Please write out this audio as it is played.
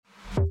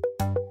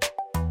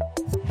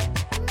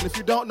And if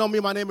you don't know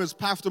me, my name is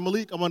Pastor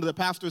Malik. I'm one of the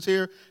pastors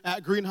here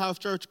at Greenhouse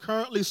Church,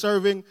 currently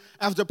serving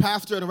as the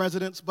pastor in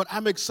residence. But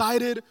I'm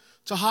excited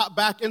to hop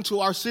back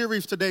into our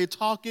series today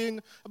talking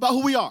about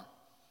who we are.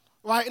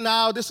 Right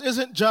now, this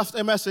isn't just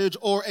a message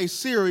or a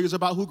series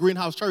about who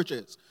Greenhouse Church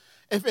is.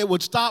 If it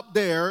would stop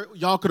there,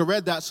 y'all could have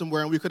read that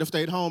somewhere and we could have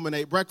stayed home and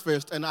ate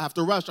breakfast and not have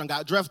to rush and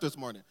got dressed this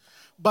morning.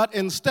 But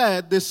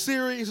instead, this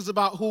series is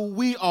about who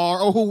we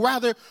are, or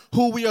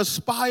who we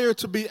aspire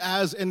to be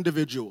as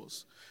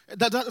individuals.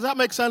 Does that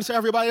make sense to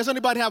everybody? Does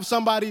anybody have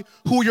somebody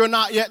who you're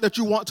not yet that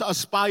you want to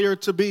aspire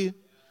to be?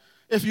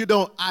 If you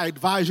don't, I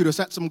advise you to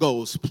set some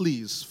goals,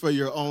 please, for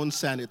your own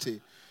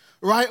sanity.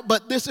 Right?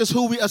 But this is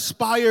who we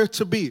aspire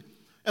to be.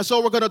 And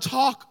so we're going to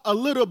talk a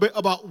little bit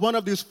about one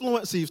of these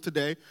fluencies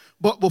today.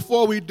 But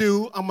before we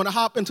do, I'm going to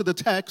hop into the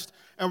text,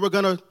 and we're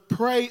going to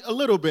pray a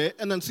little bit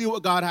and then see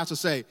what God has to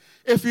say.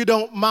 If you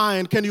don't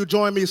mind, can you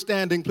join me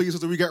standing, please,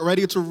 as we get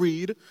ready to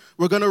read?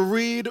 We're going to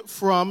read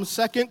from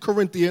 2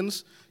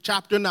 Corinthians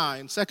chapter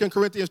 9. 2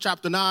 Corinthians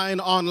chapter 9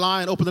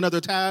 online. Open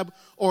another tab.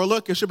 Or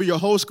look, it should be your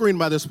whole screen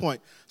by this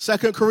point.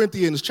 2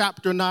 Corinthians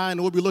chapter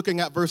 9. We'll be looking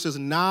at verses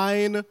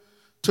 9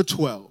 to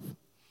 12.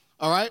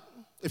 All right?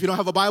 If you don't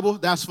have a Bible,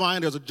 that's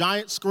fine. There's a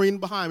giant screen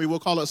behind me. We'll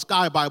call it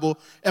Sky Bible,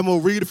 and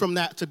we'll read from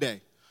that today.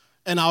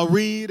 And I'll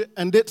read,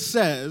 and it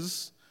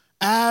says,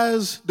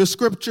 as the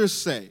scriptures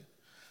say,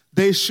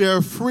 they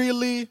share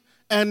freely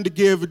and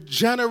give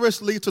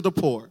generously to the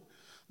poor.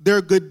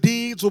 Their good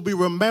deeds will be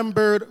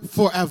remembered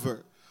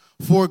forever.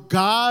 For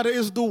God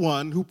is the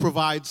one who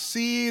provides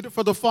seed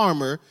for the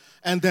farmer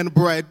and then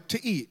bread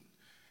to eat.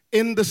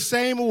 In the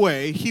same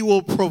way, he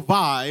will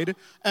provide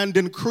and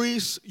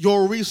increase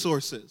your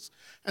resources,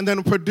 and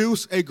then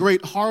produce a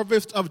great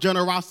harvest of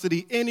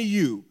generosity in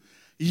you.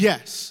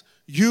 Yes,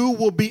 you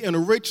will be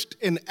enriched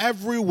in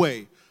every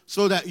way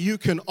so that you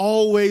can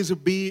always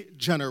be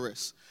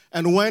generous.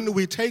 And when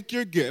we take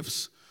your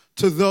gifts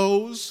to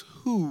those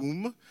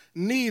whom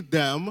need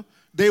them,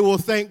 they will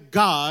thank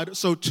God.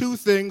 So two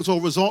things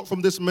will result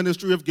from this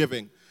ministry of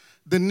giving.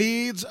 The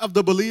needs of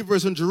the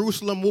believers in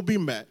Jerusalem will be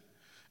met,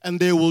 and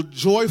they will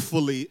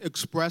joyfully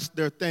express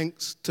their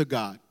thanks to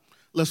God.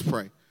 Let's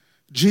pray.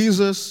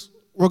 Jesus,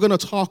 we're going to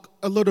talk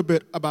a little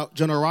bit about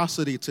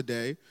generosity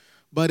today,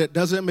 but it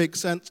doesn't make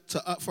sense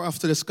for us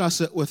to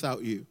discuss it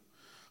without you.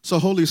 So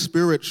Holy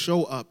Spirit,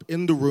 show up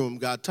in the room.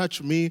 God,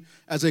 touch me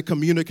as a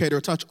communicator.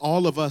 Touch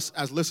all of us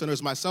as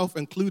listeners, myself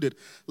included.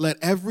 Let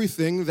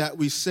everything that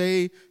we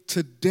say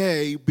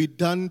today be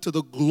done to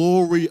the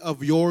glory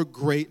of your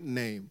great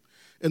name.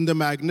 In the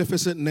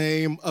magnificent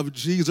name of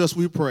Jesus,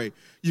 we pray.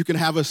 You can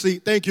have a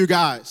seat. Thank you,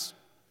 guys.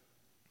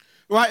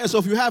 Right, and so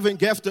if you haven't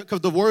guessed it,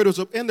 because the word was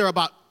in there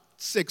about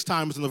 6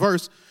 times in the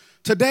verse,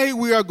 today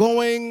we are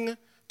going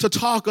to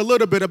talk a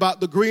little bit about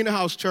the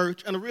Greenhouse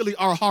Church, and really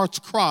our heart's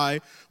cry,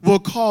 we'll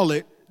call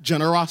it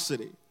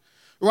generosity,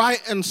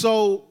 right? And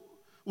so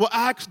we'll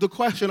ask the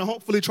question and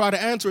hopefully try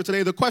to answer it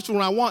today. The question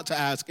I want to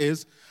ask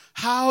is,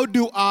 how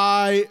do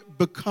I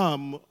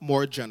become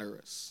more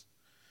generous?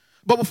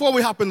 But before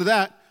we hop into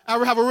that, I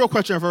have a real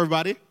question for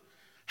everybody.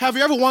 Have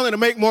you ever wanted to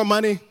make more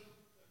money?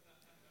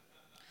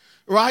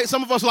 Right?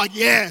 Some of us are like,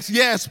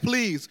 yes,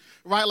 please.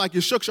 Right? Like you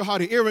shook your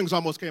heart, your earrings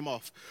almost came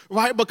off.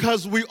 Right?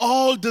 Because we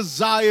all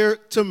desire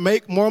to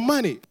make more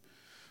money.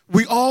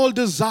 We all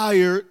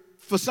desire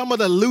for some of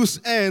the loose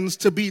ends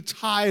to be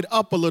tied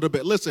up a little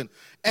bit. Listen,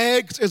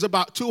 eggs is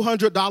about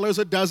 $200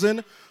 a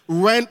dozen.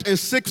 Rent is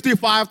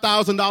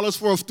 $65,000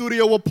 for a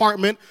studio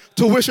apartment.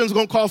 Tuition's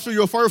going to cost you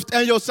your first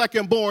and your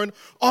second born.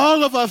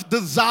 All of us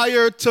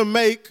desire to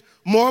make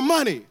more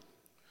money.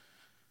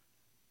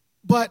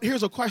 But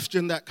here's a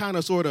question that kind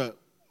of sort of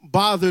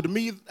bothered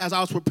me as I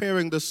was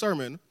preparing this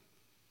sermon.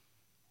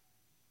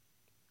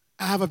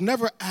 I have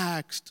never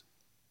asked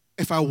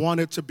if I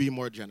wanted to be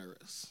more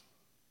generous.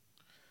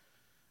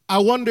 I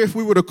wonder if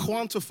we were to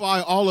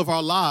quantify all of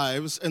our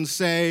lives and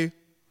say,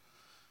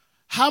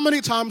 how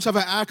many times have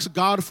I asked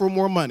God for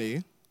more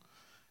money?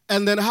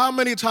 And then how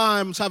many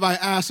times have I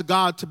asked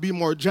God to be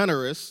more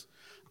generous?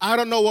 I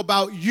don't know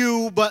about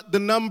you, but the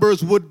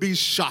numbers would be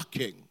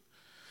shocking.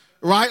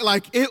 Right?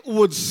 Like it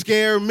would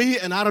scare me,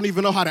 and I don't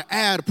even know how to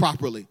add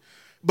properly.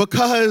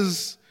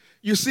 Because,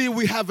 you see,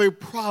 we have a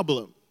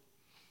problem.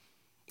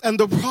 And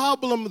the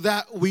problem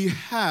that we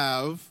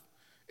have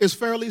is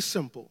fairly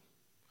simple.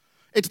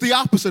 It's the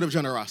opposite of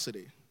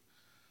generosity.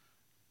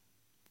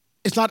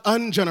 It's not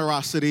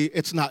ungenerosity.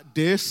 It's not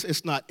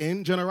it's not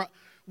ingenerosity.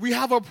 We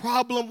have a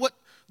problem. What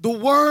the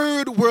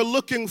word we're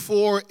looking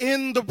for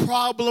in the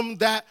problem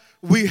that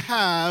we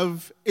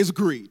have is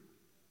greed.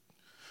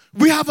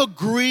 We have a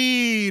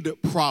greed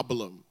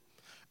problem,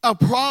 a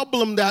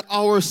problem that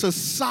our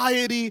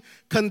society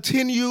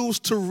continues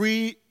to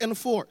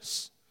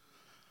reinforce,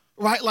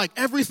 right? Like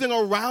everything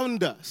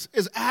around us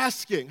is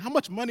asking how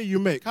much money you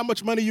make, how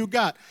much money you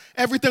got.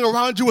 Everything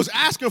around you is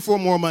asking for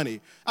more money.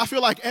 I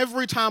feel like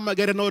every time I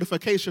get a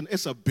notification,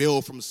 it's a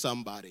bill from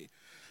somebody.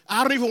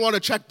 I don't even want to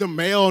check the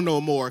mail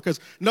no more because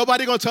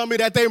nobody going to tell me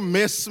that they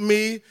miss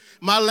me.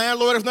 My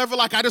landlord is never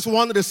like, I just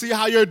wanted to see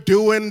how you're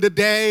doing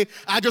today.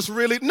 I just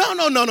really,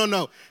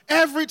 no.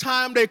 Every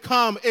time they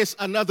come, it's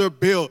another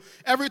bill.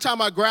 Every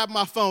time I grab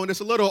my phone, it's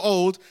a little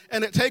old,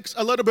 and it takes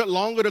a little bit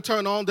longer to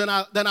turn on than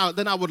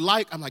I would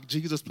like. I'm like,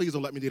 Jesus, please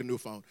don't let me need a new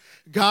phone.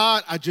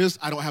 God, I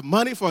don't have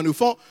money for a new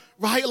phone,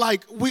 right?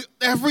 Like,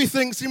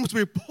 everything seems to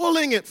be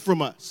pulling it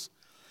from us.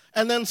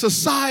 And then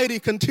society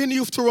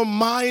continues to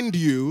remind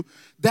you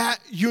that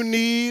you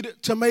need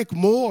to make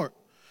more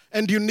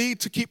and you need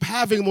to keep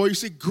having more. You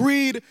see,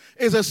 greed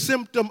is a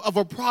symptom of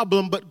a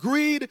problem, but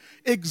greed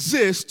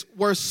exists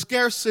where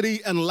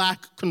scarcity and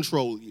lack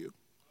control you.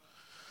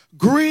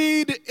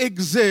 Greed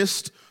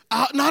exists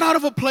not out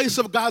of a place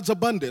of God's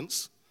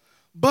abundance,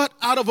 but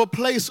out of a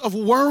place of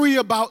worry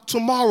about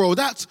tomorrow.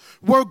 That's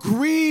where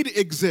greed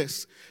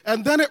exists.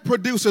 And then it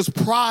produces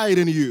pride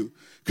in you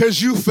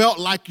because you felt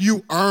like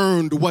you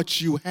earned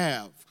what you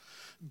have.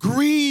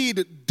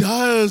 Greed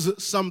does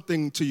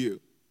something to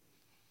you.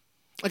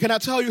 And can I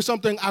tell you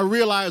something I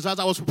realized as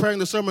I was preparing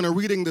the sermon and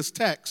reading this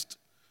text?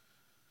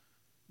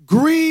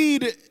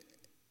 Greed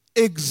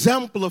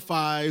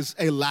exemplifies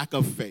a lack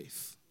of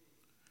faith.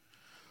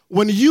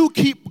 When you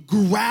keep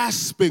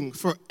grasping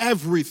for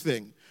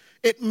everything,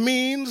 it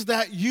means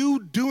that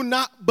you do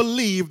not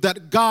believe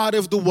that God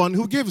is the one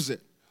who gives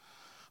it.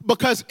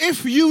 Because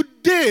if you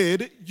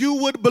did, you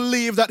would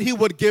believe that he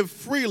would give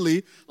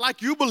freely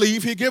like you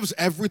believe he gives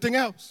everything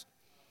else.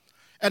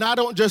 And I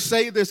don't just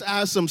say this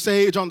as some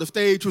sage on the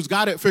stage who's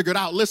got it figured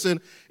out. Listen,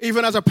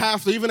 even as a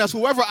pastor, even as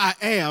whoever I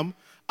am,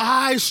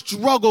 I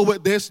struggle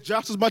with this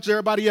just as much as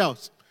everybody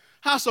else.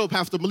 How so,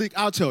 Pastor Malik?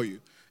 I'll tell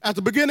you. At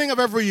the beginning of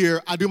every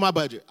year, I do my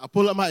budget. I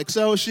pull up my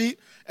Excel sheet,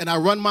 and I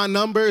run my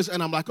numbers,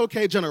 and I'm like,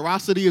 okay,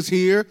 generosity is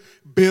here,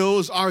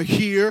 bills are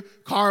here,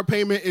 car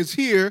payment is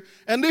here.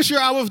 And this year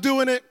I was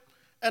doing it,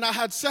 and I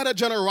had set a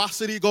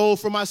generosity goal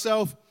for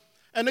myself.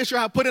 And this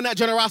year I put in that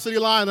generosity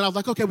line, and I was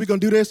like, okay, we're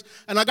going to do this.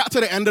 And I got to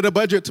the end of the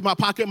budget, to my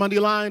pocket money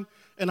line,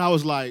 and I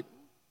was like,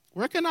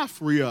 where can I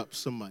free up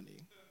some money?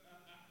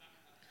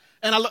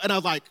 And I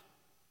was like,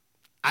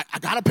 I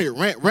got to pay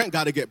rent. Rent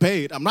got to get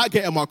paid. I'm not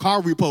getting my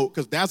car repoed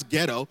because that's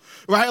ghetto,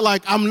 right?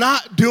 Like, I'm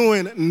not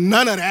doing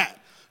none of that,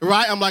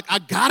 right? I'm like, I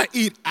got to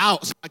eat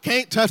out. So I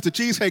can't touch the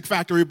Cheesecake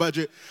Factory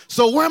budget.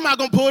 So where am I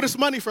going to pull this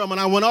money from?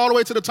 And I went all the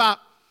way to the top,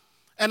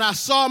 and I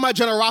saw my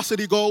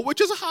generosity goal,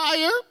 which is higher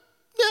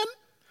than,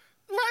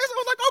 right? So I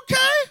was like,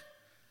 okay,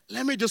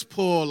 let me just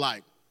pull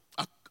like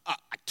a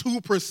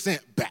 2%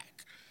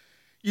 back.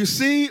 You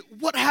see,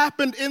 what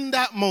happened in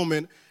that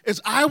moment is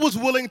I was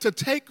willing to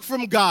take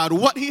from God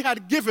what he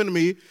had given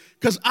me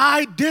because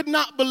I did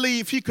not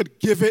believe he could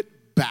give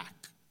it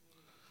back.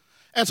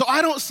 And so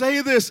I don't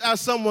say this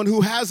as someone who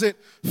has it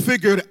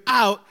figured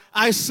out.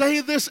 I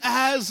say this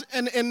as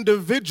an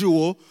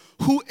individual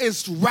who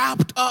is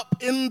wrapped up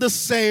in the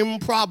same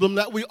problem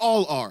that we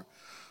all are.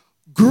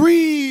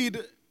 Greed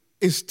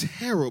is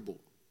terrible.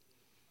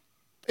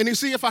 And you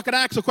see, if I could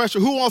ask a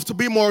question, who wants to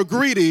be more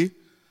greedy?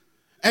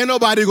 Ain't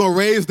nobody gonna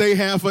raise their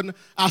hand for.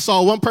 I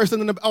saw one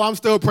person I'm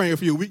still praying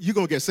for you. You're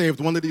gonna get saved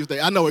one of these days.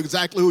 I know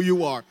exactly who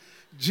you are.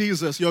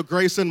 Jesus, your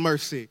grace and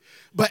mercy.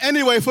 But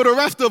anyway, for the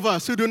rest of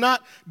us who do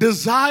not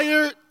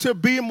desire to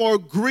be more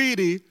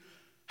greedy,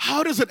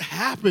 how does it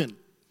happen?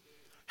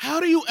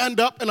 How do you end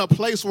up in a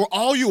place where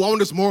all you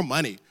want is more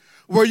money?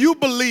 Where you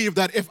believe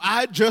that if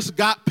I just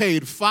got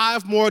paid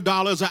 $5 more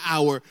an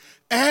hour,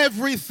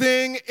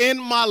 everything in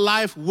my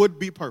life would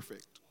be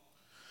perfect.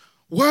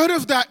 Where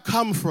does that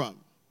come from?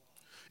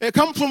 It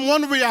comes from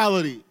one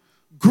reality.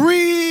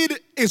 Greed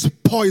is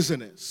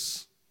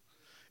poisonous.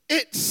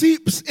 It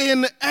seeps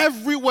in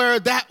everywhere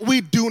that we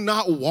do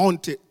not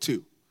want it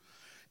to.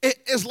 It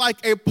is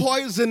like a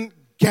poison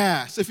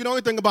gas. If you know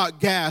anything about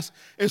gas,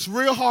 it's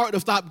real hard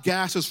to stop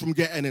gases from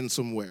getting in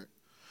somewhere.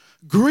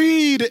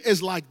 Greed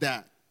is like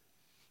that.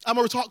 I'm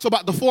going to talk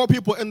about the 4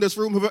 people in this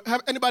room.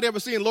 Have anybody ever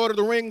seen Lord of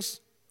the Rings?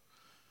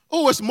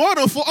 Oh, it's more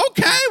than 4.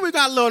 Okay, we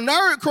got a little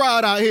nerd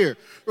crowd out here,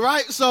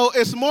 right? So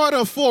it's more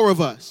than 4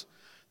 of us.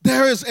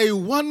 There is a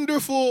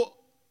wonderful,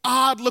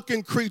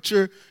 odd-looking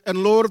creature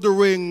in Lord of the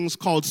Rings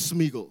called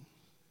Smeagol.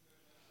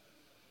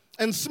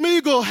 And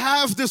Smeagol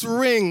has this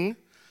ring,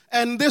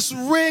 and this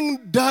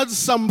ring does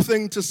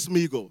something to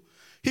Smeagol.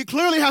 He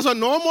clearly has a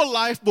normal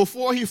life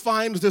before he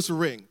finds this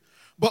ring.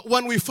 But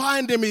when we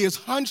find him, he is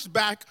hunched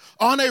back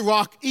on a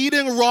rock,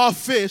 eating raw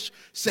fish,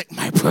 saying,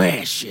 my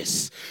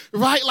precious,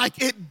 right?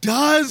 Like it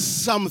does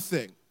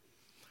something.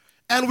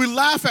 And we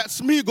laugh at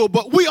Smeagol,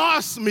 but we are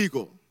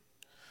Smeagol.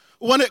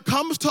 When it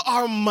comes to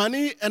our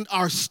money and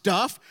our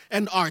stuff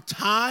and our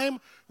time,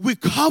 we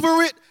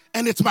cover it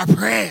and it's my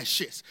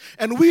precious.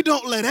 And we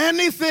don't let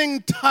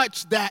anything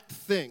touch that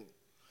thing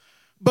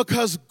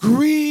because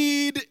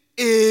greed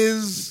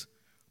is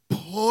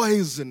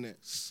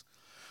poisonous.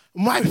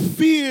 My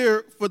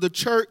fear for the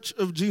Church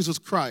of Jesus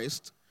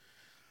Christ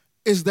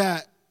is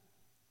that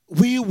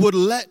we would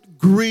let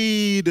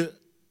greed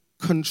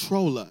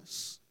control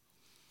us.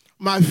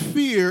 My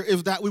fear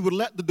is that we would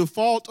let the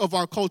default of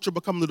our culture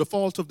become the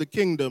default of the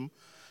kingdom,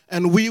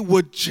 and we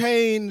would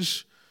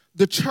change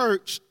the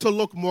church to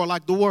look more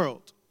like the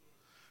world.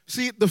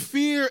 See, the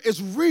fear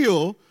is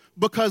real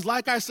because,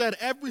 like I said,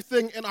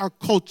 everything in our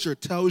culture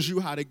tells you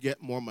how to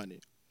get more money.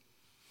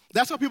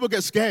 That's how people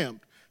get scammed.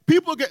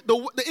 People get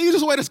the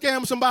easiest way to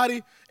scam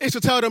somebody is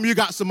to tell them you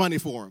got some money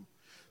for them.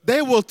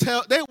 They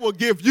will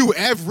give you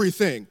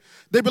everything.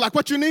 They'll be like,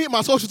 what you need?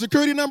 My social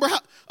security number?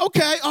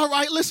 Okay, all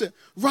right, listen.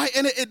 Right,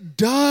 and it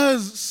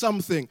does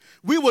something.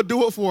 We will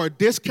do it for a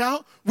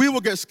discount. We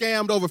will get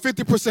scammed over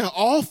 50%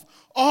 off,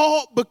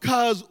 all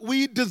because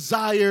we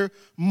desire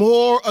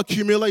more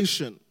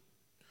accumulation.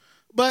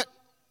 But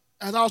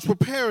as I was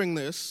preparing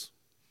this,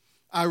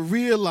 I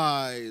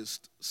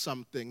realized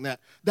something,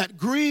 that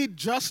greed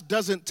just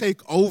doesn't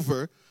take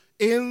over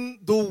in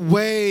the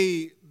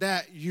way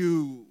that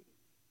you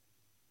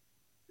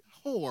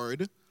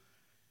hoard.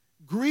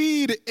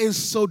 Greed is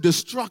so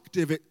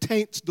destructive, it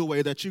taints the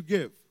way that you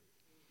give.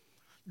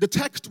 The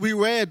text we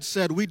read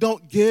said we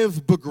don't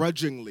give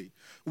begrudgingly.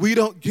 We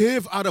don't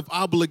give out of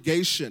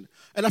obligation.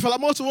 And I feel like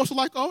most of us are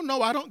like, oh,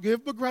 no, I don't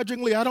give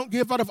begrudgingly. I don't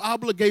give out of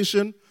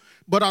obligation.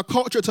 But our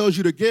culture tells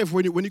you to give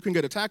when you can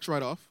get a tax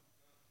write-off,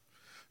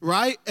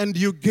 right? And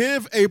you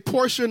give a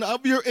portion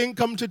of your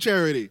income to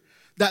charity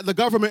that the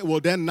government will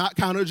then not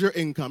count as your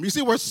income. You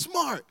see, we're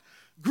smart.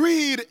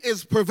 Greed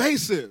is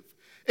pervasive.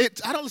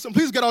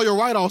 Please get all your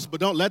write-offs, but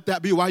don't let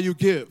that be why you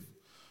give.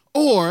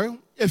 Or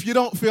if you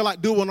don't feel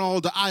like doing all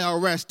the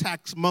IRS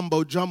tax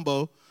mumbo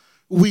jumbo,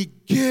 we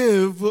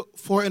give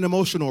for an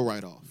emotional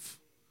write-off.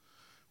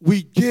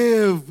 We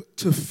give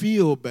to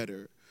feel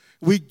better.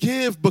 We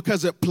give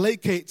because it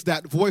placates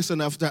that voice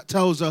enough that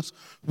tells us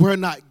we're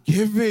not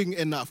giving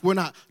enough. We're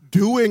not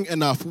doing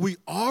enough. We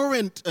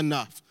aren't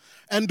enough.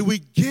 And we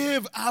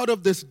give out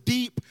of this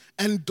deep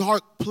and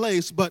dark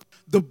place. But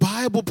the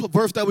Bible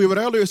verse that we read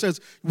earlier says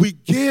we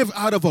give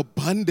out of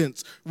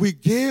abundance. We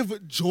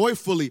give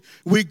joyfully.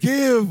 We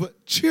give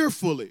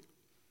cheerfully.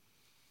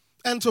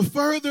 And to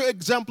further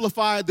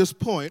exemplify this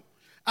point,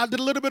 I did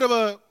a little bit of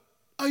a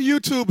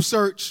YouTube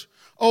search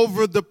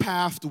over the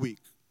past week.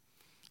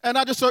 And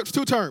I just searched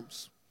two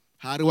terms.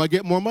 How do I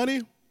get more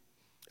money?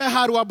 And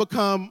how do I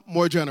become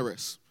more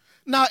generous?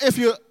 Now, if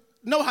you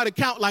know how to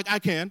count like I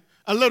can,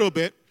 a little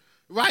bit,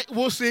 right,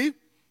 we'll see.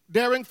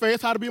 Daring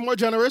Faith, how to be more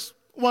generous,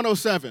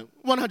 107,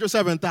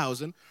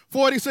 107,000.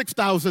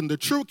 46,000, the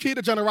true key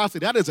to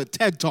generosity. That is a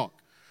TED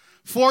Talk.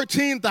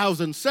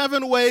 14,000,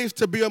 7 ways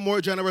to be a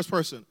more generous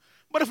person.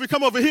 But if we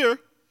come over here,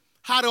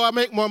 how do I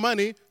make more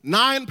money?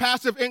 9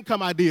 passive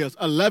income ideas,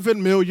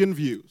 11 million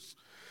views.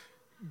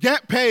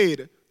 Get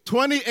paid.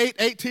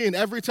 2818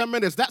 every 10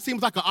 minutes. That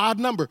seems like an odd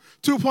number.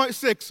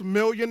 2.6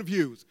 million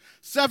views.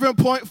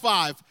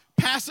 7.5.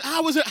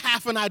 How is it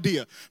half an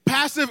idea?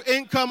 Passive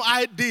income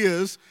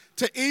ideas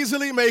to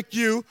easily make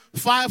you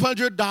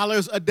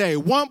 $500 a day.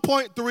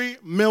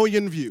 1.3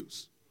 million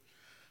views.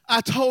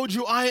 I told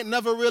you I ain't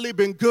never really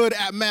been good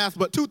at math,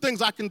 but 2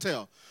 things I can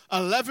tell.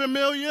 11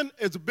 million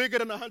is bigger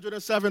than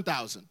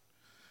 107,000.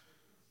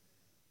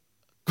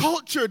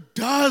 Culture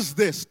does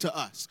this to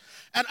us.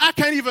 And I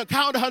can't even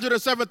count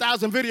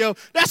 107,000 video.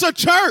 That's a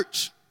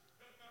church.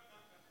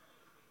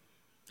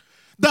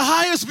 The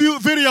highest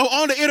viewed video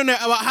on the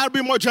internet about how to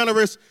be more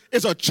generous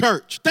is a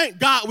church. Thank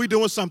God we're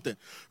doing something,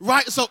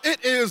 right? So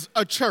it is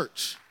a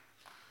church.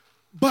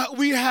 But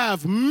we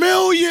have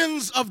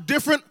millions of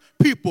different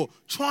people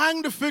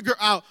trying to figure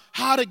out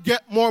how to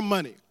get more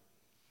money.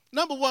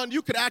 Number one,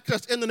 you could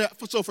access internet.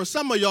 So for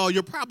some of y'all,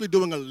 you're probably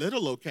doing a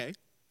little okay.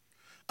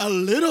 A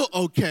little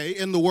okay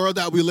in the world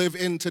that we live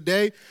in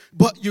today.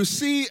 But you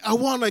see, I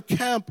want to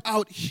camp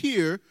out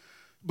here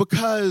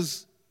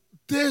because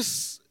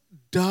this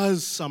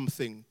does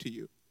something to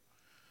you.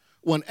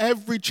 When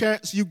every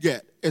chance you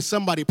get is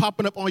somebody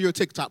popping up on your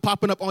TikTok,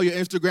 popping up on your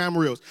Instagram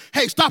Reels.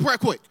 Hey, stop right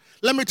quick.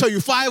 Let me tell you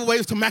 5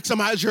 ways to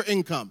maximize your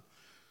income.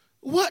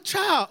 What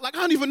child? Like, I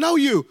don't even know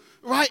you,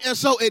 right? And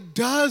so it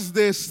does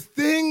this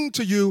thing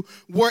to you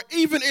where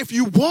even if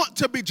you want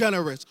to be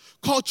generous,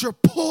 culture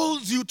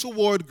pulls you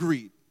toward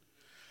greed.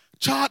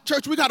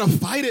 Church, we got to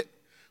fight it.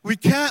 We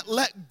can't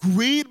let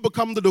greed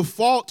become the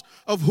default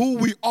of who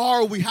we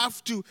are. We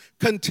have to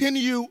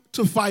continue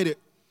to fight it.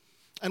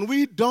 And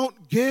we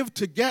don't give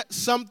to get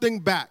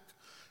something back.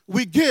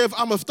 We give,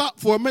 I'm going to stop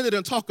for a minute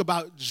and talk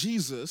about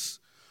Jesus,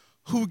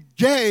 who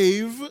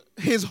gave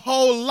his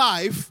whole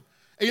life.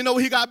 And you know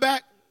what he got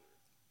back?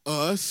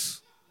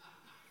 Us.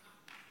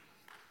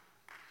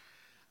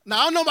 Now,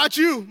 I don't know about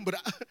you, but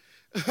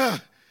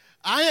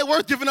I ain't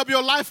worth giving up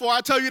your life for.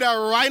 I tell you that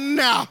right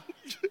now.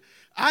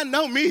 I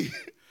know me,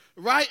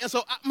 right? And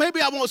so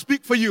maybe I won't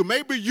speak for you.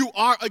 Maybe you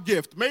are a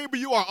gift. Maybe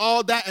you are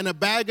all that in a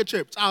bag of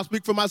chips. I'll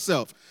speak for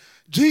myself.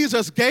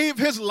 Jesus gave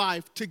his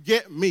life to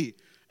get me.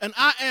 And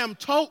I am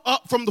toe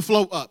up from the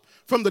flow up.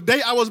 From the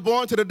day I was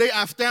born to the day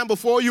I stand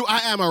before you, I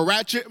am a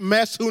ratchet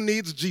mess who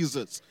needs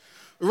Jesus.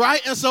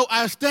 Right? And so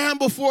I stand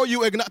before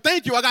you.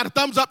 Thank you. I got a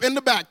thumbs up in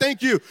the back.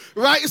 Thank you.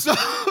 Right? So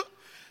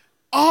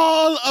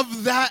all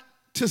of that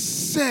to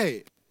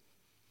say,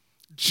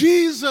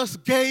 Jesus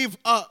gave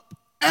up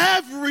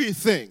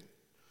everything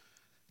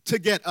to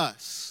get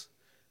us.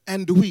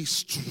 and we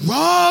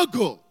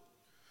struggle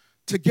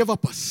to give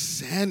up a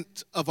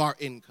cent of our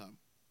income.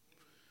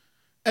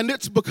 And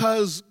it's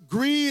because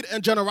greed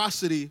and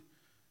generosity,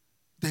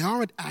 they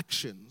aren't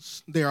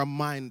actions, they are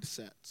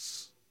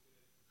mindsets.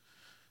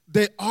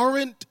 They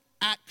aren't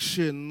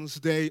actions,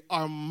 they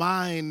are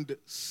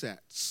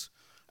mindsets.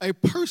 A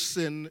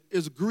person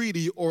is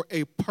greedy or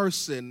a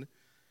person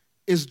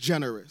is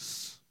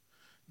generous.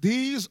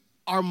 These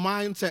are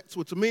mindsets,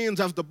 which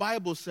means, as the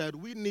Bible said,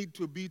 we need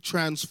to be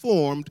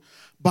transformed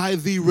by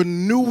the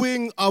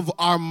renewing of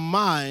our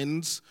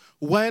minds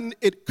when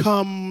it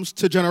comes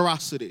to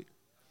generosity.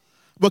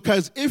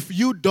 Because if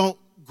you don't,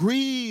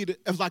 greed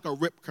is like a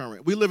rip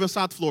current. We live in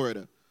South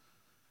Florida.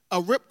 A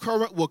rip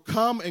current will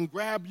come and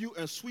grab you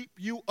and sweep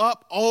you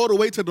up all the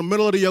way to the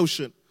middle of the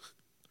ocean.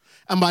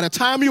 And by the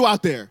time you're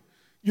out there,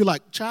 you're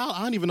like, child,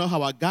 I don't even know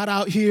how I got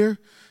out here.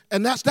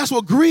 And that's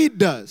what greed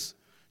does.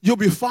 You'll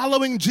be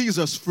following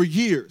Jesus for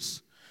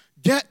years.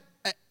 Get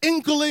an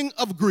inkling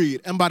of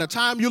greed, and by the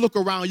time you look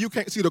around, you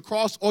can't see the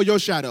cross or your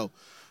shadow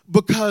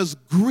because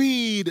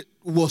greed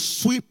will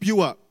sweep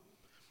you up.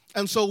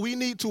 And so we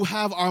need to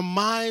have our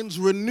minds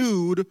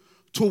renewed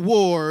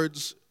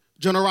towards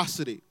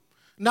generosity.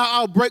 Now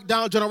I'll break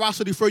down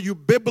generosity for you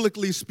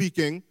biblically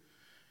speaking.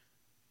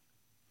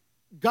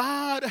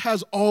 God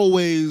has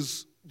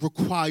always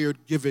required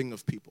giving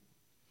of people.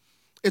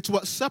 It's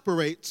what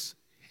separates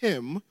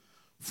him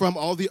from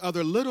all the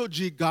other little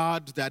g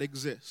gods that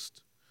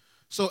exist.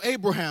 So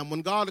Abraham,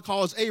 when God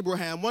calls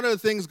Abraham, one of the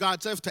things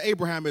God says to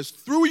Abraham is,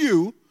 through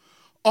you,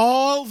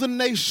 all the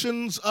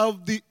nations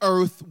of the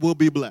earth will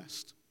be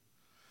blessed.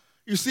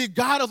 You see,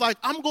 God is like,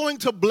 I'm going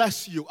to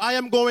bless you. I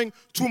am going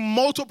to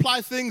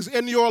multiply things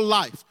in your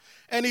life.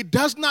 And he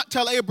does not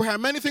tell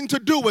Abraham anything to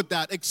do with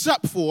that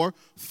except for,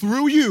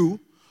 through you,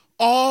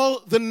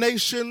 all the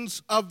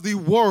nations of the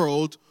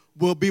world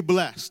will be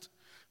blessed.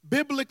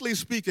 Biblically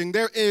speaking,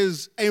 there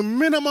is a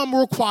minimum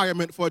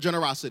requirement for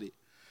generosity.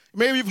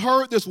 Maybe you've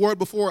heard this word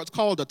before. It's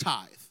called a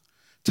tithe.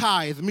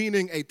 Tithe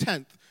meaning a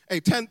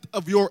tenth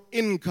of your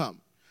income.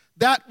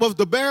 That was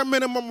the bare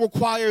minimum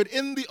required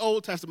in the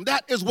Old Testament.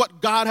 That is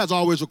what God has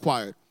always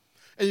required.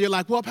 And you're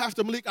like, well,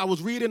 Pastor Malik, I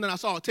was reading and I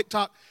saw a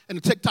TikTok, and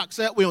the TikTok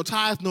said we don't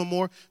tithe no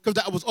more because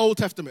that was Old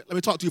Testament. Let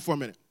me talk to you for a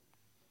minute.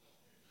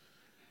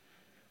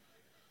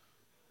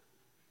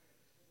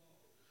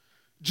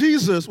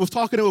 Jesus was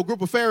talking to a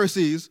group of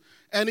Pharisees,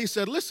 and he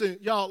said, listen,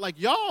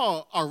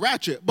 y'all are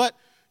ratchet, but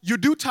you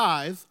do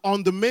tithe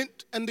on the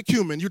mint and the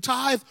cumin. You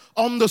tithe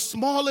on the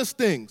smallest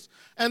things.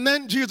 And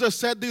then Jesus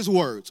said these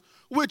words,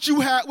 which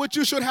you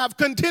should have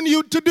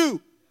continued to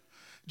do.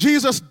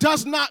 Jesus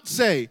does not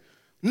say,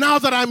 now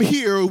that I'm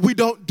here, we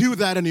don't do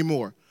that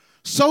anymore.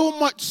 So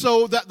much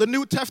so that the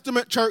New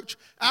Testament church,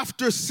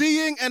 after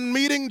seeing and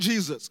meeting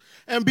Jesus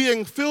and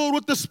being filled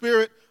with the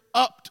Spirit,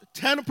 upped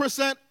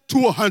 10% to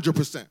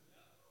 100%.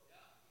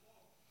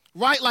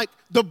 Right? Like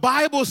the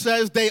Bible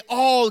says they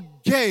all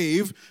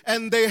gave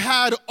and they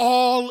had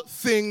all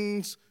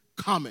things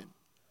common.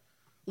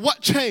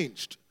 What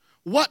changed?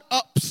 What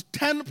ups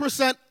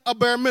 10% a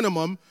bare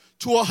minimum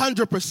to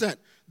 100%?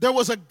 There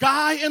was a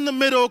guy in the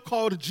middle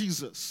called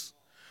Jesus.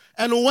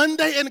 And when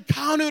they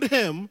encountered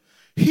him,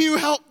 he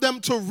helped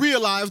them to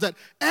realize that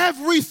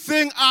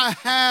everything I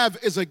have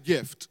is a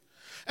gift.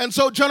 And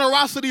so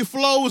generosity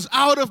flows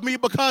out of me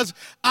because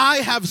I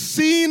have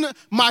seen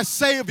my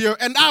Savior,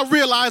 and I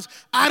realize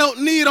I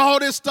don't need all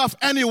this stuff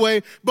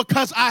anyway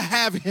because I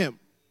have him.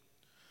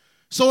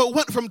 So it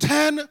went from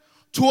 10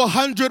 to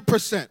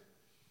 100%.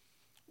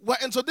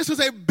 And so this is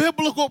a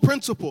biblical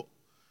principle.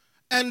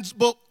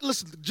 But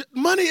listen,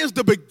 money is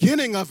the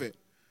beginning of it.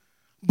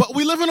 But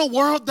we live in a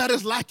world that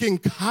is lacking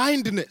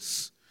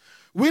kindness.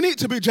 We need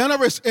to be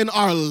generous in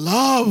our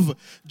love,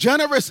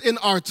 generous in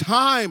our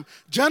time,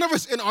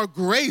 generous in our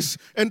grace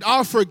and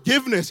our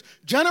forgiveness,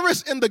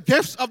 generous in the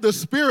gifts of the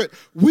Spirit.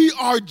 We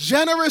are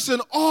generous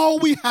in all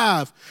we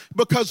have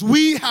because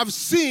we have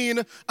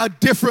seen a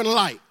different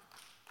light.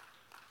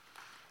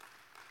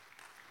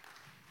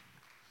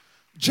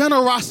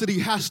 Generosity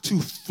has to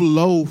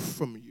flow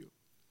from you.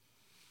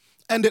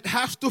 And it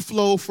has to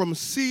flow from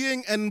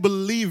seeing and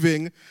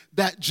believing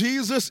that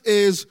Jesus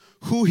is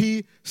who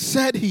he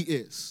said he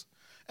is.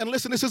 And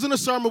listen, this isn't a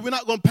sermon. We're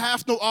not going to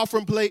pass no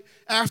offering plate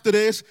after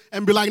this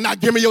and be like, nah,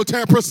 give me your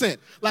 10%.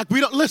 Like, we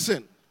don't,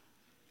 listen.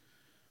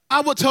 I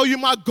will tell you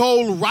my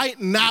goal right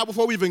now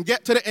before we even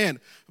get to the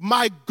end.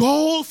 My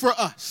goal for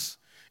us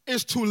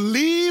is to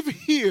leave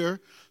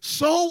here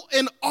so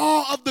in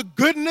awe of the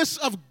goodness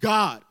of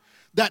God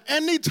that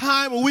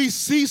anytime we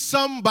see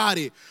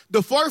somebody,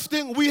 the first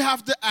thing we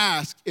have to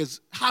ask is,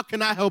 how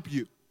can I help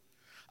you?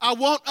 I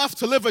want us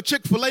to live a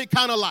Chick-fil-A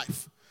kind of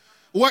life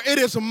where it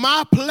is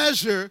my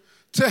pleasure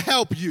to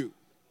help you.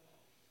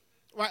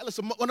 Right,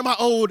 listen, one of my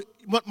old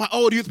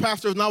youth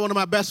pastors, now one of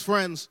my best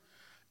friends,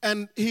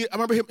 and I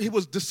remember he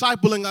was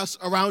discipling us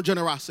around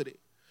generosity.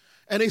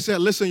 And he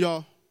said, listen,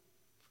 y'all,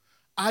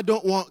 I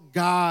don't want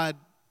God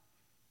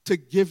to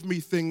give me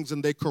things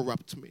and they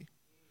corrupt me.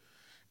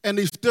 And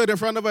he stood in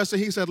front of us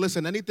and he said,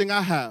 listen, anything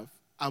I have,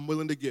 I'm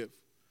willing to give.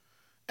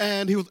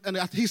 And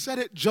he said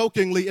it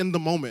jokingly in the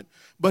moment.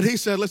 But he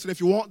said, listen, if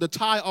you want the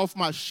tie off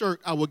my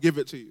shirt, I will give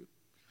it to you.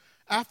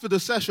 After the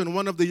session,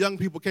 one of the young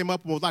people came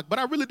up and was like, but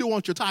I really do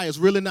want your tie. It's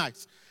really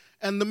nice.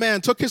 And the man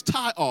took his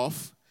tie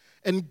off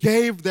and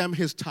gave them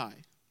his tie.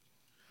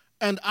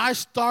 And I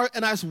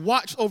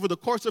watched over the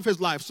course of his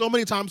life. So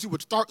many times he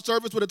would start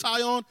service with a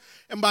tie on,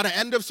 and by the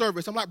end of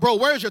service, I'm like, bro,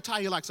 where's your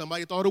tie? He's like,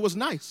 somebody thought it was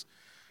nice.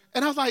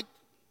 And I was like,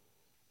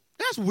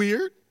 that's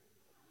weird.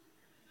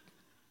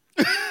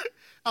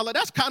 I was like,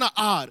 that's kind of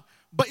odd.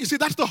 But you see,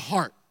 that's the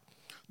heart.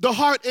 The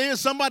heart is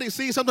somebody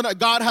sees something that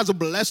God has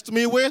blessed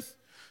me with.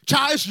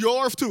 Child, it's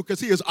yours too, because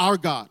he is our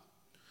God.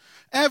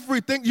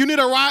 Everything, you need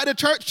a ride to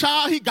church,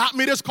 child, he got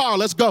me this car,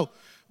 let's go.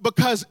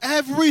 Because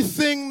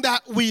everything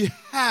that we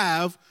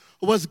have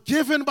was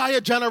given by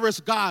a generous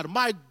God.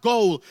 My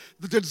goal,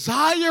 the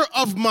desire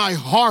of my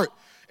heart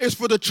is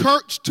for the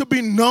church to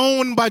be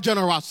known by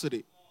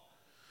generosity.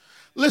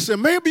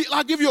 Listen, maybe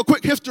I'll give you a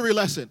quick history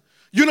lesson.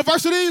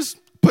 Universities,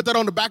 put that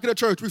on the back of the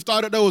church. We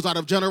started those out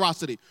of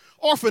generosity.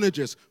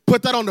 Orphanages,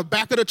 put that on the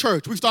back of the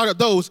church. We started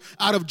those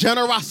out of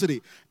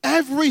generosity.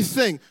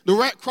 Everything, the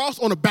Red Cross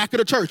on the back of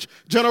the church,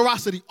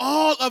 generosity,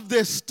 all of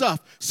this stuff.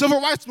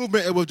 Civil rights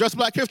movement, it was just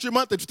Black History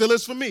Month, it still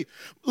is for me.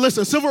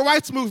 Listen, civil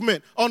rights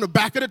movement on the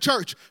back of the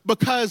church,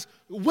 because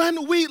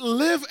when we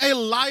live a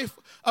life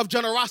of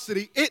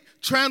generosity, it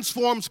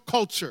transforms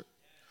culture.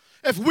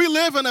 If we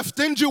live in a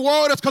stingy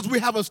world, it's because we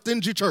have a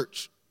stingy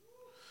church.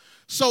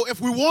 So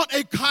if we want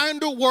a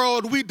kinder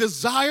world, we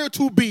desire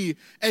to be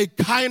a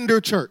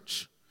kinder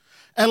church.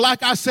 And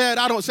like I said,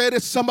 I don't say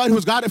this to somebody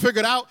who's got it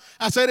figured out.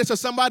 I say this to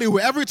somebody who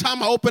every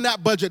time I open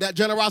that budget, that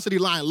generosity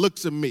line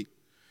looks at me.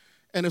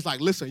 And it's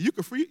like, listen, you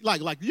could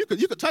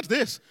you could touch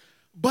this.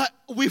 But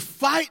we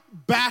fight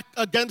back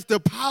against the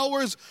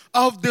powers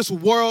of this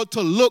world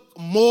to look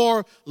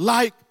more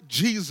like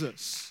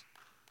Jesus.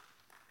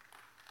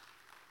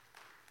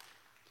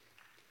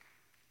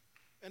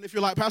 And if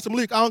you're like, Pastor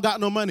Malik, I don't got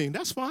no money,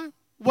 that's fine.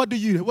 What do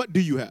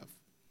you have?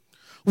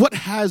 What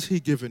has he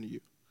given you?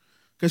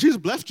 Because he's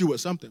blessed you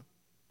with something.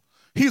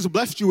 He's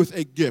blessed you with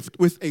a gift,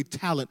 with a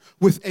talent,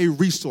 with a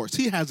resource.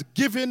 He has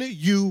given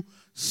you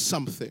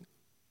something.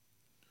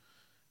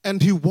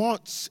 And he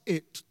wants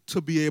it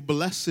to be a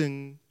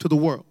blessing to the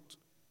world.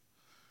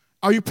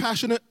 Are you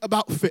passionate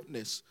about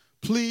fitness?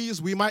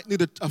 Please, we might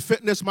need a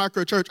fitness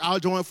micro church. I'll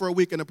join for a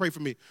week and pray for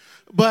me.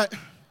 But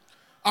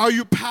are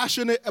you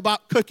passionate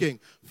about cooking?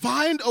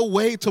 Find a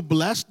way to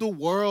bless the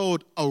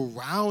world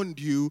around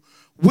you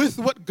with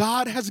what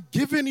God has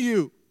given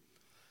you.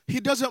 He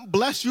doesn't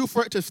bless you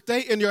for it to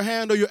stay in your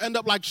hand or you end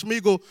up like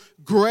Schmeagol,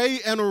 gray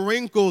and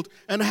wrinkled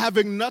and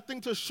having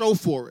nothing to show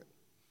for it.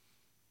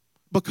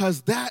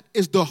 Because that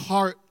is the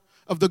heart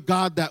of the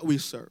God that we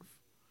serve.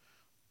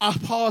 I'll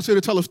pause here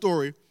to tell a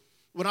story.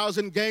 When I was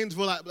in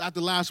Gainesville at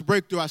the last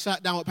breakthrough, I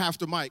sat down with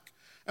Pastor Mike.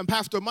 And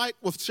Pastor Mike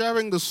was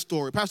sharing the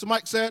story. Pastor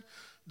Mike said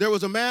there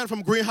was a man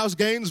from Greenhouse,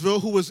 Gainesville,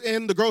 who was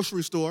in the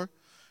grocery store,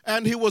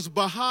 and he was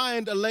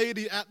behind a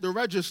lady at the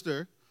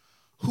register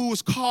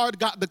whose card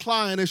got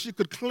declined, and she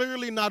could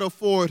clearly not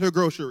afford her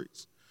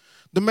groceries.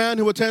 The man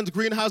who attends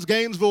Greenhouse,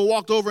 Gainesville,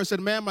 walked over and said,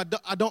 ma'am,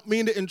 I don't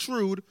mean to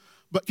intrude,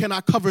 but can I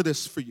cover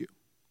this for you?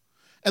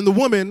 And the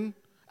woman,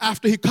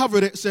 after he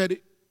covered it, said,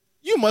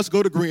 you must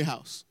go to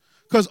Greenhouse,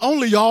 because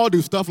only y'all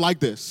do stuff like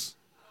this.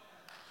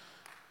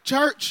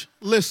 Church,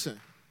 listen.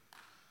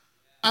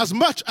 As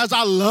much as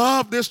I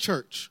love this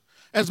church,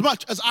 as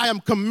much as I am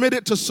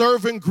committed to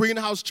serving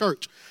Greenhouse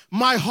Church,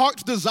 my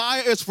heart's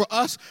desire is for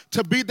us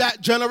to be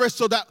that generous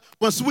so that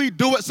once we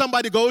do it,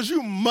 somebody goes,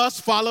 you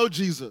must follow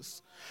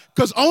Jesus.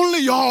 Because only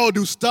y'all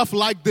do stuff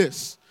like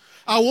this.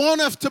 I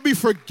want us to be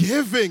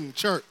forgiving,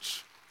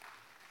 church.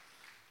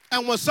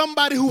 And when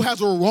somebody who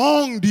has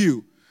wronged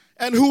you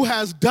and who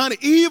has done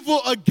evil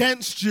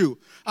against you,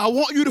 I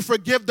want you to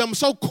forgive them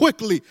so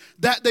quickly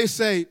that they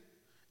say,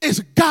 it's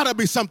got to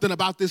be something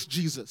about this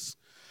Jesus.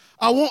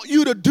 I want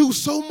you to do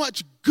so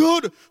much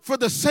good for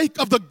the sake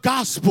of the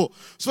gospel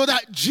so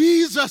that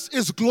Jesus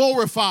is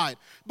glorified.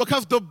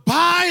 Because the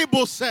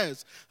Bible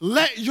says,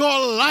 let your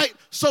light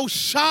so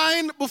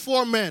shine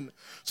before men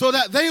so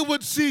that they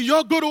would see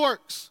your good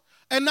works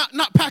and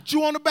not pat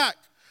you on the back,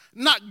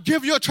 not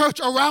give your church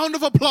a round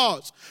of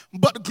applause,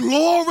 but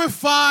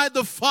glorify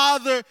the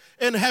Father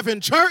in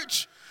heaven.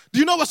 Church, do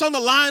you know what's on the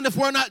line if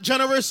we're not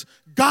generous?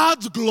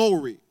 God's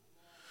glory.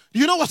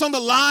 You know what's on the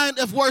line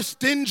if we're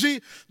stingy?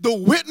 The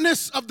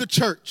witness of the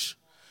church.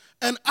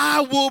 And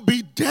I will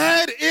be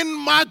dead in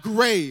my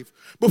grave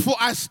before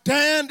I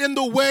stand in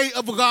the way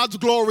of God's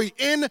glory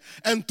in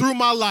and through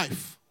my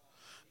life.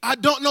 I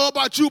don't know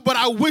about you, but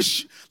I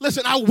wish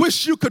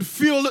you could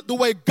feel it the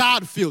way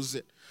God feels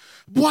it.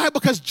 Why?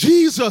 Because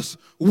Jesus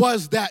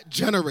was that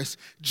generous.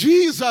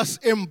 Jesus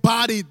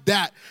embodied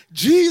that.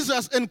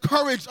 Jesus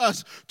encouraged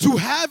us to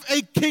have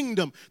a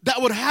kingdom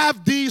that would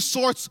have these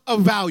sorts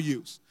of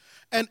values.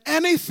 And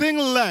anything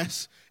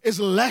less is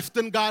less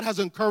than God has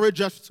encouraged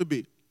us to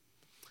be.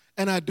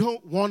 And I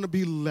don't want to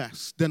be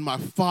less than my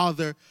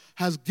Father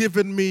has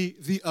given me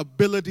the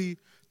ability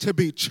to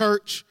be.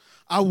 Church,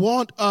 I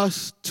want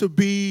us to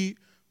be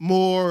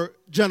more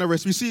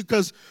generous. We see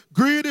because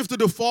greed is the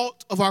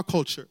default of our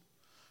culture,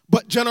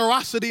 but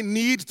generosity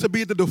needs to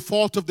be the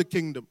default of the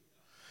kingdom.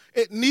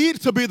 It needs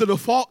to be the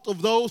default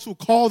of those who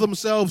call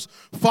themselves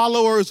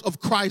followers of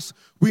Christ.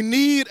 We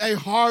need a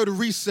hard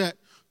reset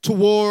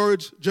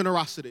towards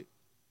generosity.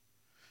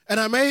 And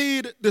I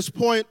made this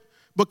point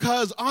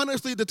because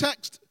honestly, the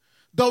text,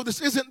 though this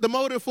isn't the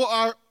motive for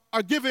our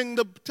giving,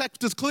 the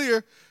text is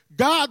clear.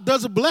 God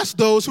does bless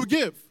those who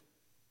give.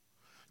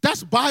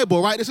 That's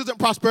Bible, right? This isn't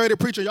prosperity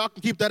preaching. Y'all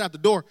can keep that at the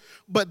door.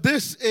 But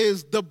this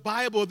is the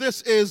Bible.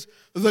 This is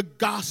the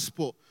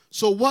gospel.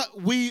 So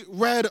what we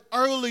read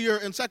earlier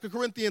in 2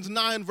 Corinthians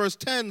 9, verse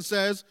 10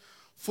 says,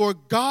 "For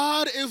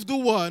God is the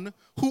one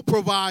who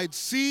provides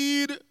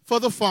seed for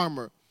the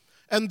farmer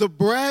and the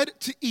bread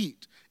to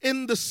eat.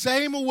 In the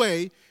same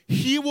way,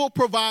 he will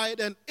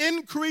provide an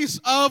increase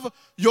of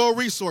your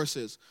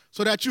resources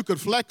so that you could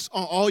flex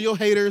on all your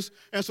haters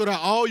and so that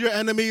all your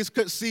enemies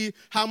could see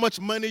how much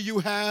money you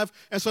have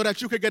and so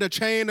that you could get a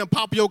chain and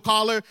pop your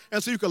collar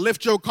and so you could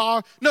lift your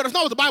car." No, that's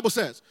not what the Bible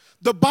says.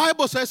 The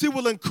Bible says he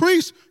will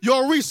increase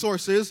your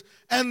resources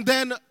and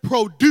then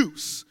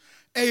produce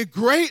a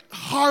great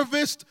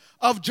harvest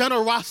of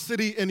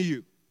generosity in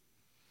you.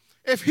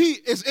 If he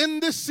is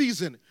in this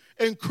season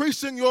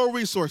increasing your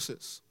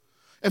resources,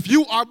 if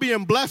you are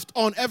being blessed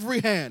on every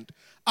hand,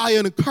 I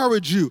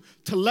encourage you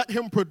to let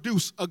him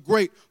produce a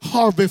great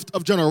harvest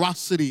of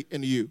generosity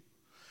in you.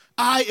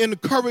 I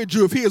encourage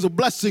you, if he is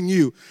blessing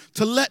you,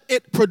 to let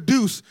it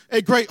produce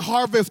a great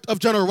harvest of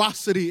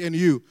generosity in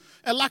you.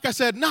 And like I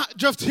said, not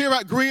just here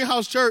at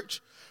Greenhouse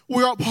Church,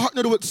 we are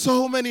partnered with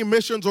so many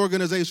missions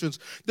organizations.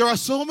 There are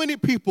so many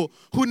people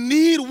who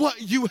need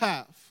what you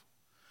have.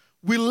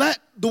 We let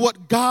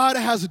what God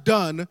has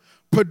done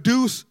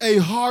produce a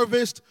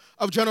harvest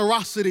of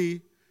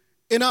generosity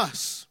in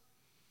us.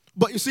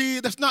 But you see,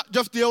 that's not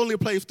just the only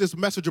place this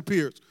message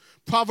appears.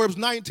 Proverbs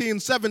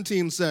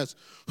 19:17 says,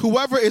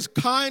 "Whoever is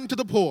kind to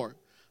the poor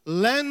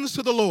lends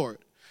to the Lord,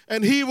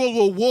 and he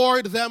will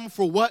reward them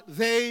for what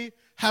they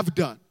have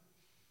done."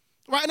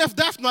 Right? And if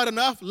that's not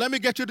enough, let me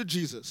get you to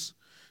Jesus.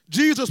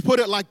 Jesus put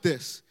it like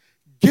this: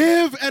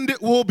 "Give and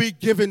it will be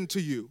given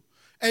to you.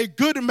 A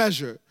good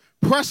measure,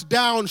 pressed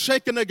down,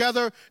 shaken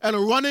together,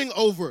 and running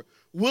over,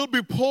 will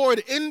be poured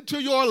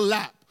into your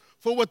lap.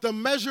 For with the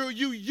measure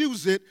you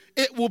use it,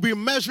 it will be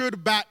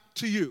measured back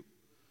to you."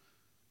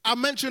 I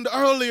mentioned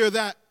earlier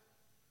that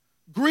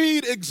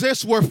greed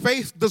exists where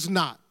faith does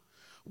not.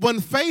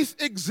 When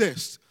faith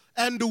exists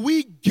and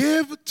we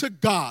give to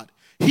God,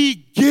 he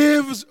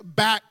gives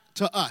back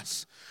to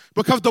us.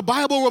 Because the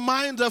Bible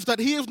reminds us that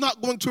he is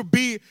not going to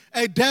be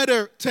a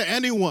debtor to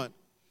anyone.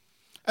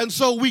 And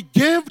so we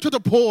give to the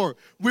poor.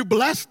 We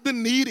bless the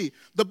needy.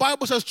 The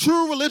Bible says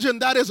true religion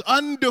that is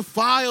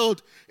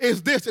undefiled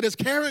is this. It is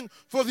caring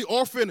for the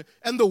orphan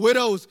and the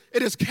widows.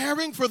 It is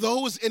caring for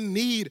those in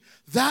need.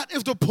 That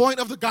is the point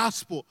of the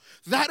gospel.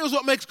 That is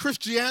what makes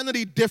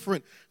Christianity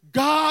different.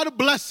 God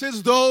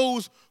blesses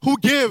those who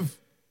give.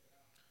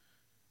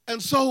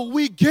 And so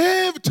we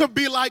give to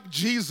be like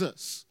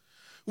Jesus.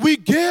 We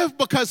give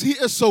because he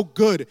is so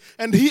good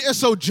and he is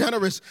so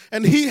generous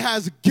and he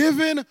has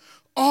given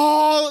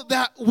all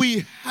that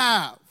we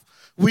have.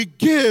 We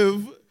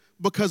give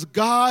because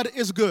God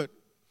is good.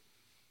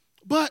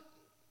 But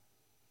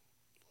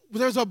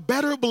there's a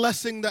better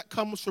blessing that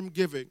comes from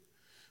giving.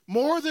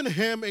 More than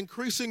him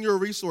increasing your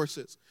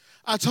resources.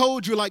 I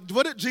told you, like,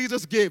 what did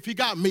Jesus give? He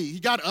got me. He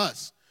got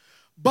us.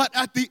 But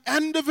at the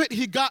end of it,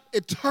 he got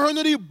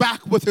eternity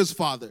back with his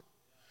Father.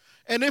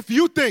 And if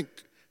you think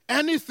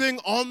anything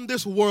on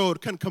this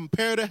world can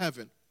compare to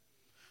heaven,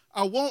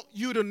 I want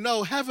you to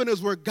know heaven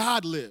is where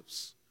God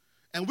lives.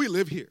 And we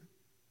live here.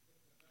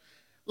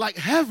 Like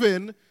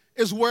heaven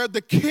is where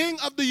the King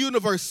of the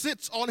universe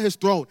sits on his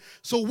throne.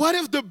 So what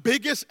is the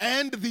biggest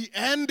end, the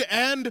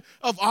end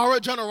of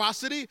our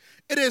generosity?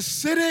 It is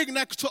sitting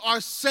next to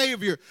our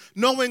Savior,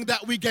 knowing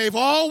that we gave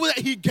all that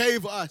he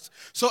gave us.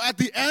 So at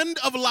the end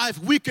of life,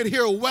 we could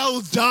hear,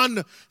 "Well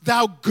done,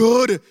 thou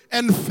good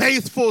and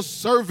faithful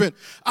servant."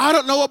 I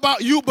don't know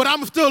about you, but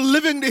I'm still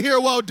living to hear,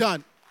 "Well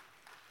done."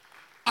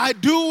 I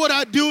do what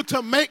I do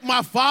to make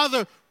my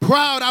Father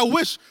proud. I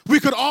wish we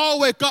could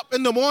all wake up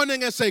in the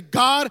morning and say,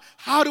 "God,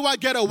 how do I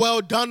get a well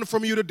done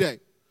from you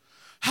today?"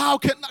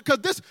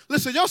 Because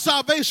listen, your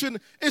salvation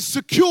is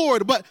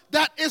secured, but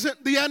that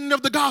isn't the end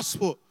of the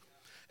gospel.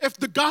 If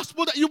the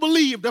gospel that you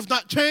believe does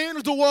not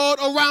change the world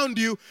around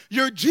you,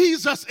 your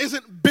Jesus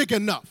isn't big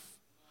enough.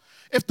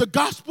 If the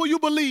gospel you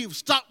believe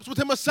stops with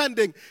him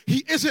ascending,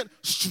 he isn't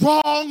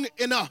strong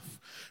enough.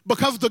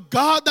 Because the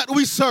God that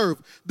we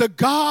serve, the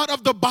God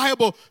of the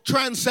Bible,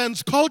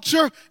 transcends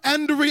culture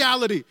and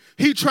reality.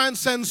 He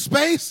transcends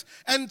space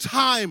and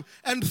time.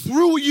 And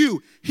through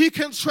you, he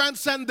can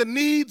transcend the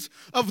needs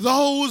of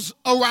those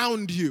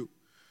around you.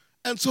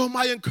 And so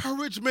my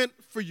encouragement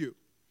for you,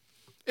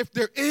 if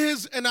there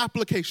is an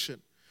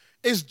application,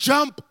 is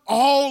jump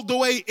all the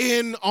way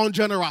in on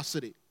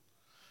generosity.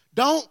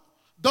 Don't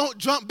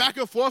jump back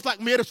and forth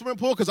like me at a swimming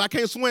pool because I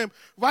can't swim,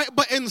 right?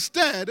 But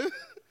instead,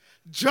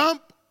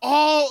 jump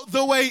all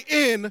the way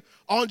in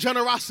on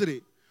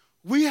generosity.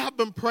 We have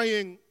been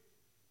praying.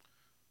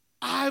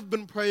 I've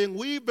been praying.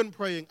 We've been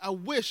praying. I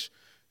wish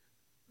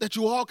that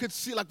you all could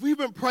see, like we've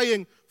been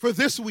praying for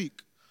this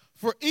week,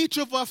 for each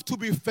of us to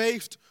be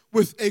faced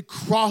with a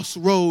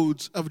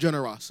crossroads of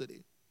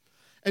generosity.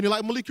 And you're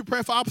like, Malik, you're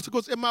praying for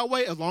obstacles in my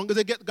way. As long as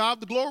they get God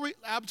the glory,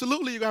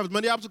 absolutely. You can have as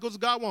many obstacles as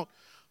God wants.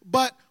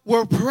 But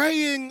we're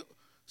praying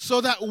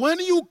so that when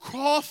you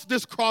cross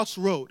this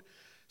crossroad,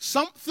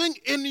 something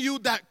in you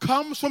that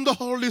comes from the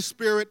Holy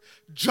Spirit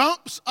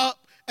jumps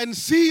up and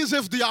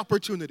seizes the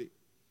opportunity.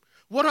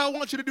 What do I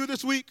want you to do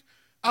this week?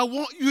 I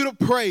want you to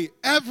pray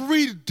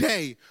every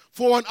day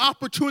for an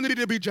opportunity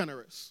to be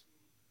generous.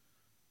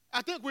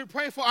 I think we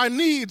pray for our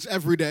needs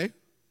every day.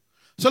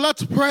 So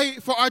let's pray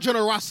for our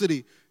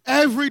generosity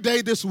every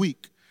day this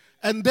week.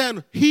 And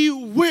then he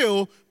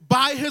will,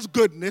 by his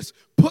goodness,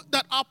 put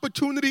that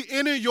opportunity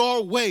in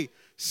your way.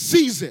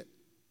 Seize it.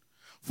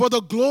 For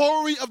the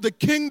glory of the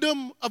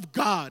kingdom of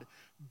God,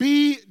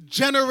 be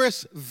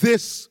generous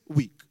this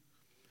week.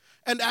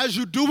 And as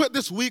you do it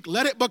this week,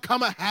 let it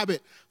become a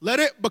habit. Let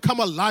it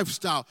become a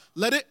lifestyle.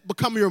 Let it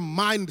become your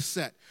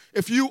mindset.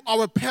 If you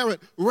are a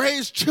parent,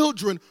 raise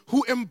children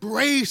who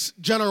embrace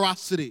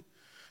generosity.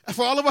 And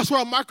for all of us who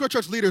are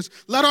microchurch leaders,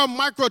 let our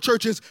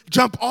microchurches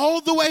jump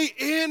all the way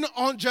in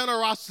on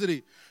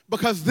generosity,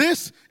 because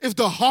this is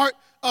the heart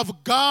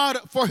of God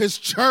for his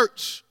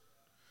church.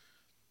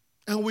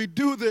 And we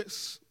do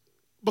this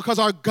because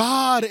our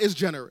God is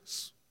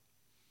generous.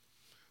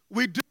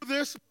 We do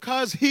this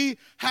because he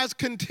has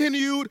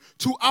continued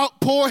to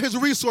outpour his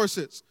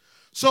resources.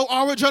 So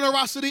our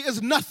generosity is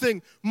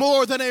nothing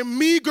more than a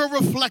meager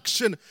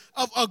reflection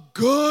of a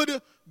good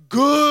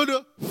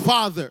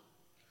Father.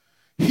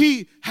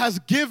 He has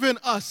given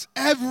us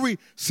every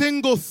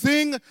single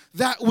thing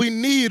that we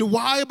need.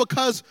 Why?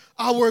 Because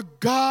our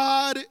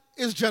God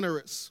is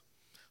generous.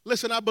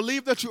 Listen, I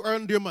believe that you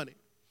earned your money.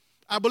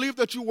 I believe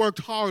that you worked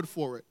hard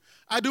for it.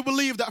 I do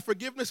believe that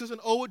forgiveness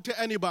isn't owed to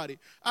anybody.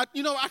 I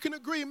can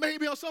agree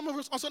maybe on some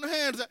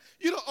hands that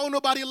you don't owe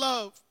nobody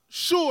love.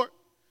 Sure.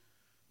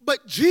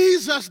 But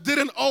Jesus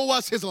didn't owe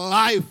us his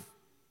life.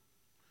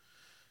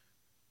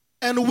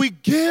 And we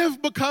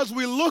give because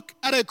we look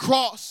at a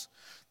cross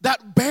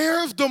that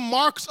bears the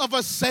marks of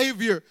a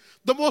Savior.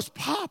 The most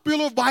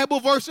popular Bible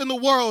verse in the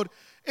world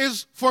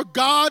is, for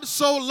God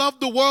so loved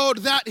the world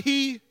that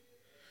he,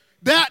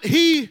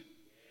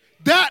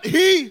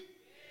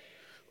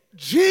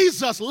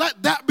 Jesus,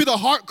 let that be the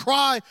heart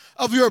cry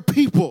of your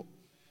people.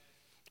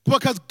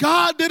 Because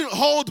God didn't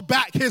hold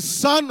back his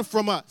son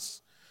from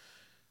us.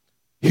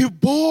 He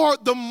bore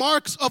the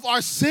marks of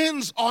our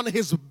sins on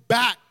his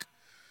back.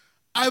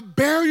 I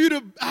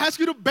ask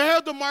you to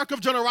bear the mark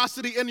of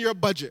generosity in your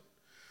budget.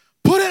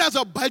 Put it as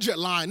a budget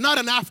line, not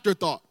an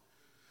afterthought.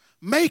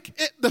 Make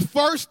it the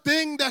first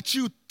thing that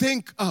you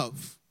think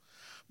of.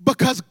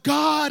 Because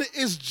God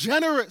is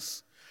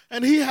generous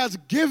and he has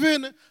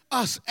given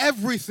us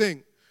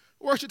everything.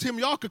 Worship team,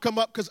 y'all could come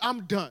up because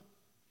I'm done.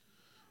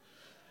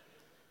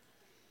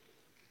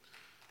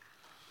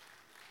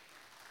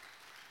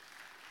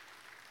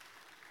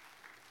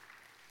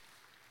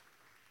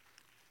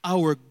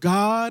 Our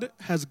God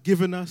has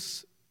given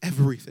us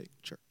everything,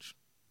 church.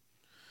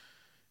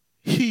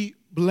 He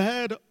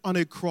bled on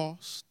a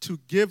cross to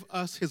give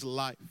us his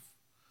life.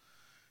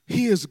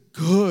 He is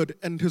good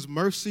and his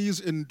mercies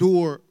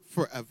endure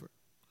forever.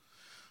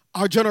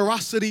 Our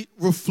generosity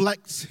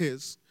reflects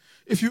his.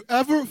 If you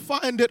ever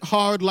find it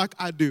hard like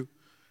I do,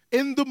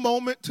 in the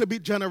moment to be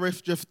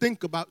generous, just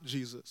think about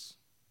Jesus.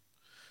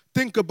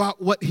 Think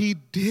about what he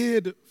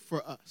did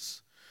for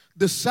us,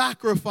 the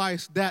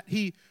sacrifice that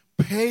he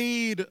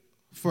paid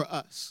for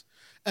us.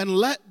 And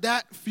let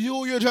that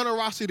fuel your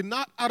generosity,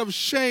 not out of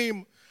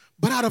shame,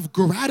 but out of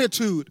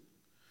gratitude.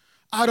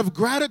 Out of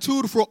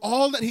gratitude for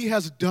all that he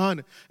has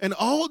done and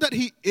all that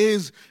he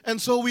is.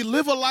 And so we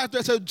live a life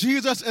that says,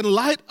 Jesus, in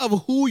light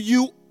of who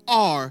you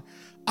are,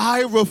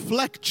 I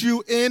reflect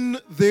you in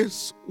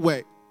this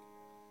way.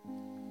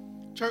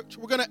 Church,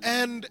 we're going to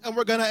end, and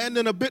we're going to end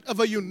in a bit of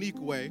a unique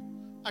way.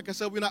 Like I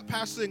said, we're not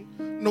passing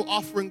no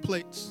offering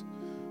plates.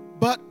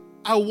 But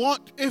I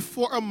want, if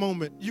for a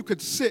moment you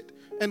could sit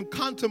and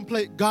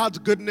contemplate God's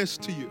goodness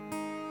to you.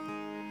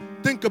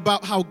 Think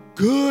about how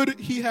good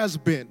he has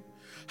been,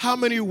 how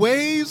many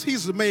ways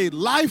he's made.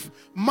 Life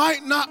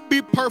might not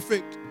be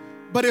perfect,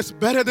 but it's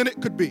better than it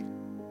could be.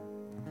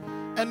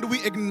 And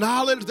we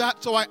acknowledge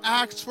that, so I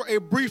ask for a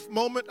brief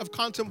moment of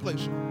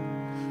contemplation,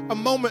 a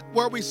moment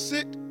where we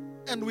sit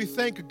and we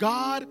thank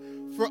God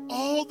for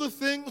all the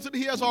things that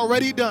he has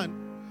already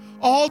done,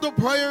 all the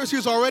prayers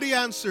he's already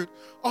answered,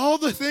 all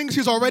the things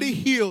he's already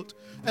healed.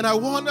 And I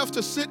want us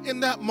to sit in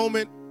that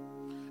moment,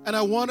 and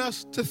I want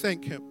us to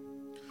thank him.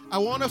 I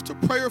want us to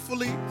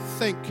prayerfully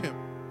thank him.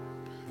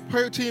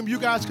 Prayer team, you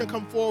guys can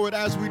come forward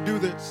as we do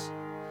this.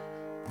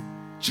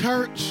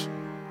 Church,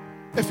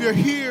 if you're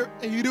here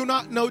and you do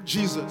not know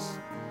Jesus,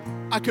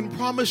 I can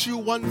promise you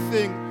one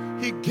thing.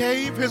 He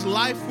gave his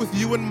life with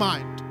you in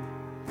mind.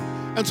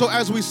 And so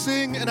as we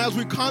sing and as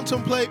we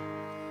contemplate,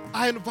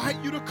 I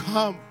invite you to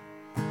come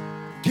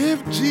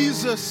Give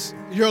Jesus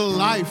your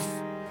life.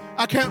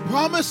 I can't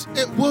promise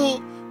it will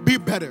be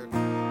better.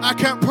 I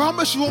can't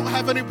promise you won't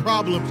have any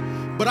problems,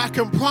 but I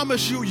can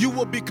promise you, you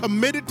will be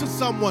committed to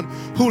someone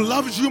who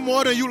loves you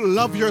more than you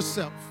love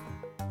yourself.